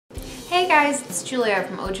Hey guys, it's Julia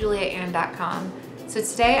from ohjuliaann.com. So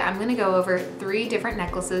today I'm going to go over 3 different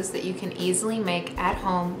necklaces that you can easily make at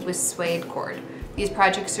home with suede cord. These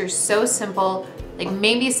projects are so simple, like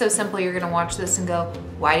maybe so simple you're going to watch this and go,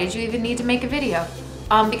 why did you even need to make a video?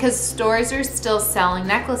 Because stores are still selling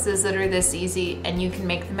necklaces that are this easy and you can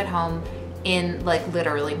make them at home in like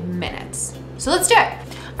literally minutes. So let's do it.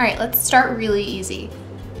 All right, let's start really easy.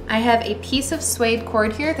 I have a piece of suede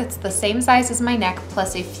cord here that's the same size as my neck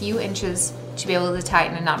plus a few inches to be able to tie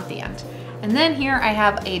it in a knot at the end. And then here I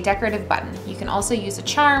have a decorative button. You can also use a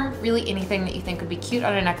charm, really anything that you think would be cute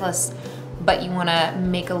on a necklace, but you wanna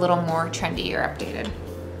make a little more trendy or updated.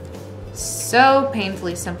 So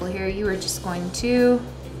painfully simple here. You are just going to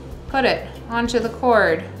put it onto the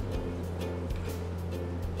cord.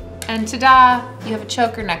 And ta-da, you have a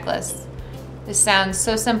choker necklace. This sounds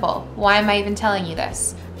so simple. Why am I even telling you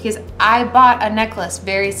this? Because I bought a necklace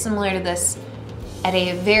very similar to this at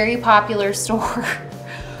a very popular store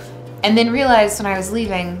and then realized when I was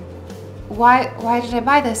leaving, why did I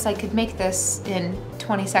buy this? I could make this in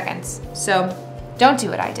 20 seconds. So don't do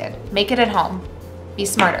what I did. Make it at home. Be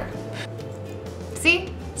smarter.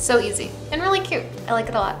 See? So easy and really cute. I like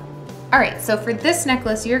it a lot. All right, so for this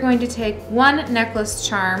necklace, you're going to take one necklace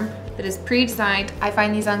charm that is pre-designed. I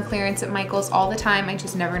find these on clearance at Michael's all the time. I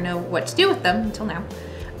just never know what to do with them until now.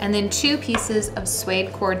 And then 2 pieces of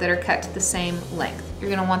suede cord that are cut to the same length. You're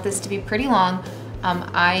gonna want this to be pretty long.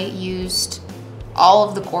 I used all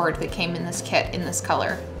of the cord that came in this kit in this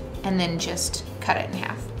color and then just cut it in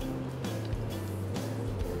half.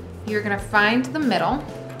 You're gonna find the middle,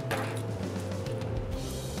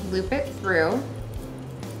 loop it through,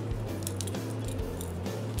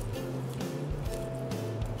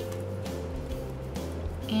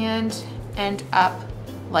 and end up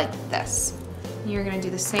like this. You're gonna do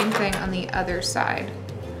the same thing on the other side.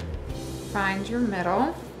 Find your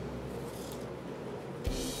middle.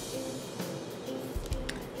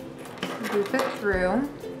 Loop it through.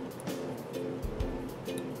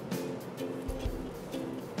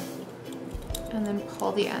 And then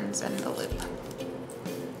pull the ends in the loop.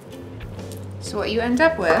 So what you end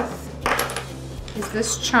up with is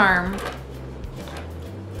this charm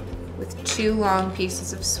with 2 long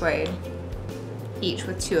pieces of suede, each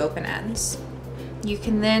with 2 open ends. You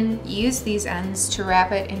can then use these ends to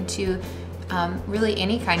wrap it into really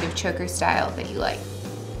any kind of choker style that you like.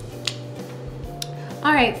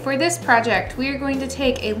 All right, for this project, we are going to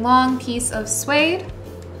take a long piece of suede,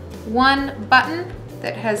 1 button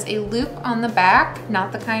that has a loop on the back,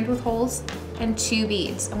 not the kind with holes, and 2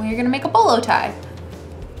 beads. And we are gonna make a bolo tie.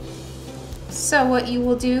 So what you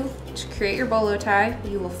will do to create your bolo tie,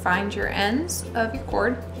 you will find your ends of your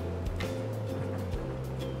cord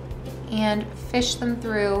and fish them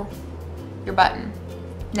through your button.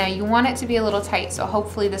 Now you want it to be a little tight, so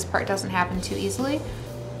hopefully this part doesn't happen too easily.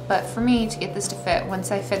 But for me, to get this to fit,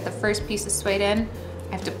 once I fit the first piece of suede in,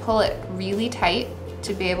 I have to pull it really tight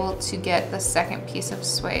to be able to get the second piece of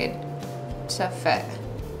suede to fit.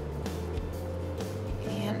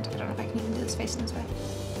 And I don't know if I can even do this facing this way.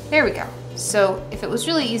 There we go. So if it was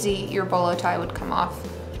really easy, your bolo tie would come off.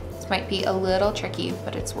 This might be a little tricky,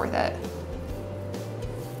 but it's worth it.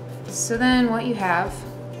 So then what you have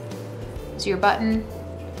is your button,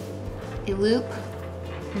 a loop,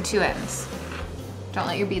 and 2 ends. Don't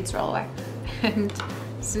let your beads roll away. And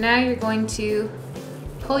so now you're going to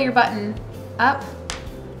pull your button up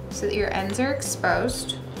so that your ends are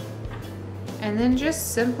exposed, and then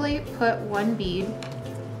just simply put 1 bead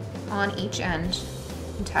on each end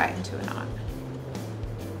and tie it into a knot.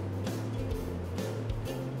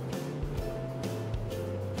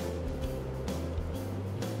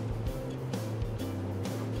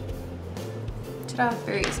 Ta-da,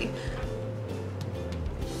 very easy.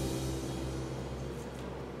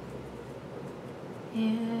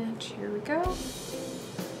 And here we go.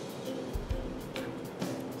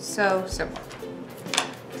 So simple.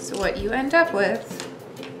 So what you end up with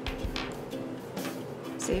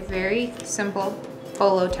is a very simple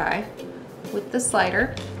bolo tie with the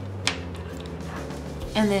slider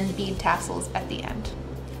and then bead tassels at the end.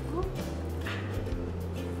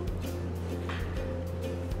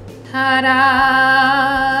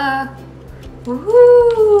 Ta-da!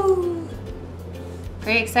 Woohoo!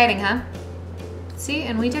 Very exciting, huh? See,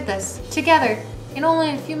 and we did this together in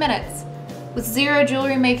only a few minutes with 0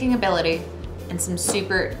 jewelry making ability and some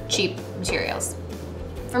super cheap materials.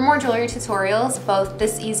 For more jewelry tutorials, both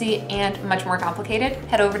this easy and much more complicated,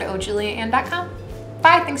 head over to ohjuliaann.com.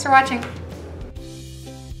 Bye, thanks for watching.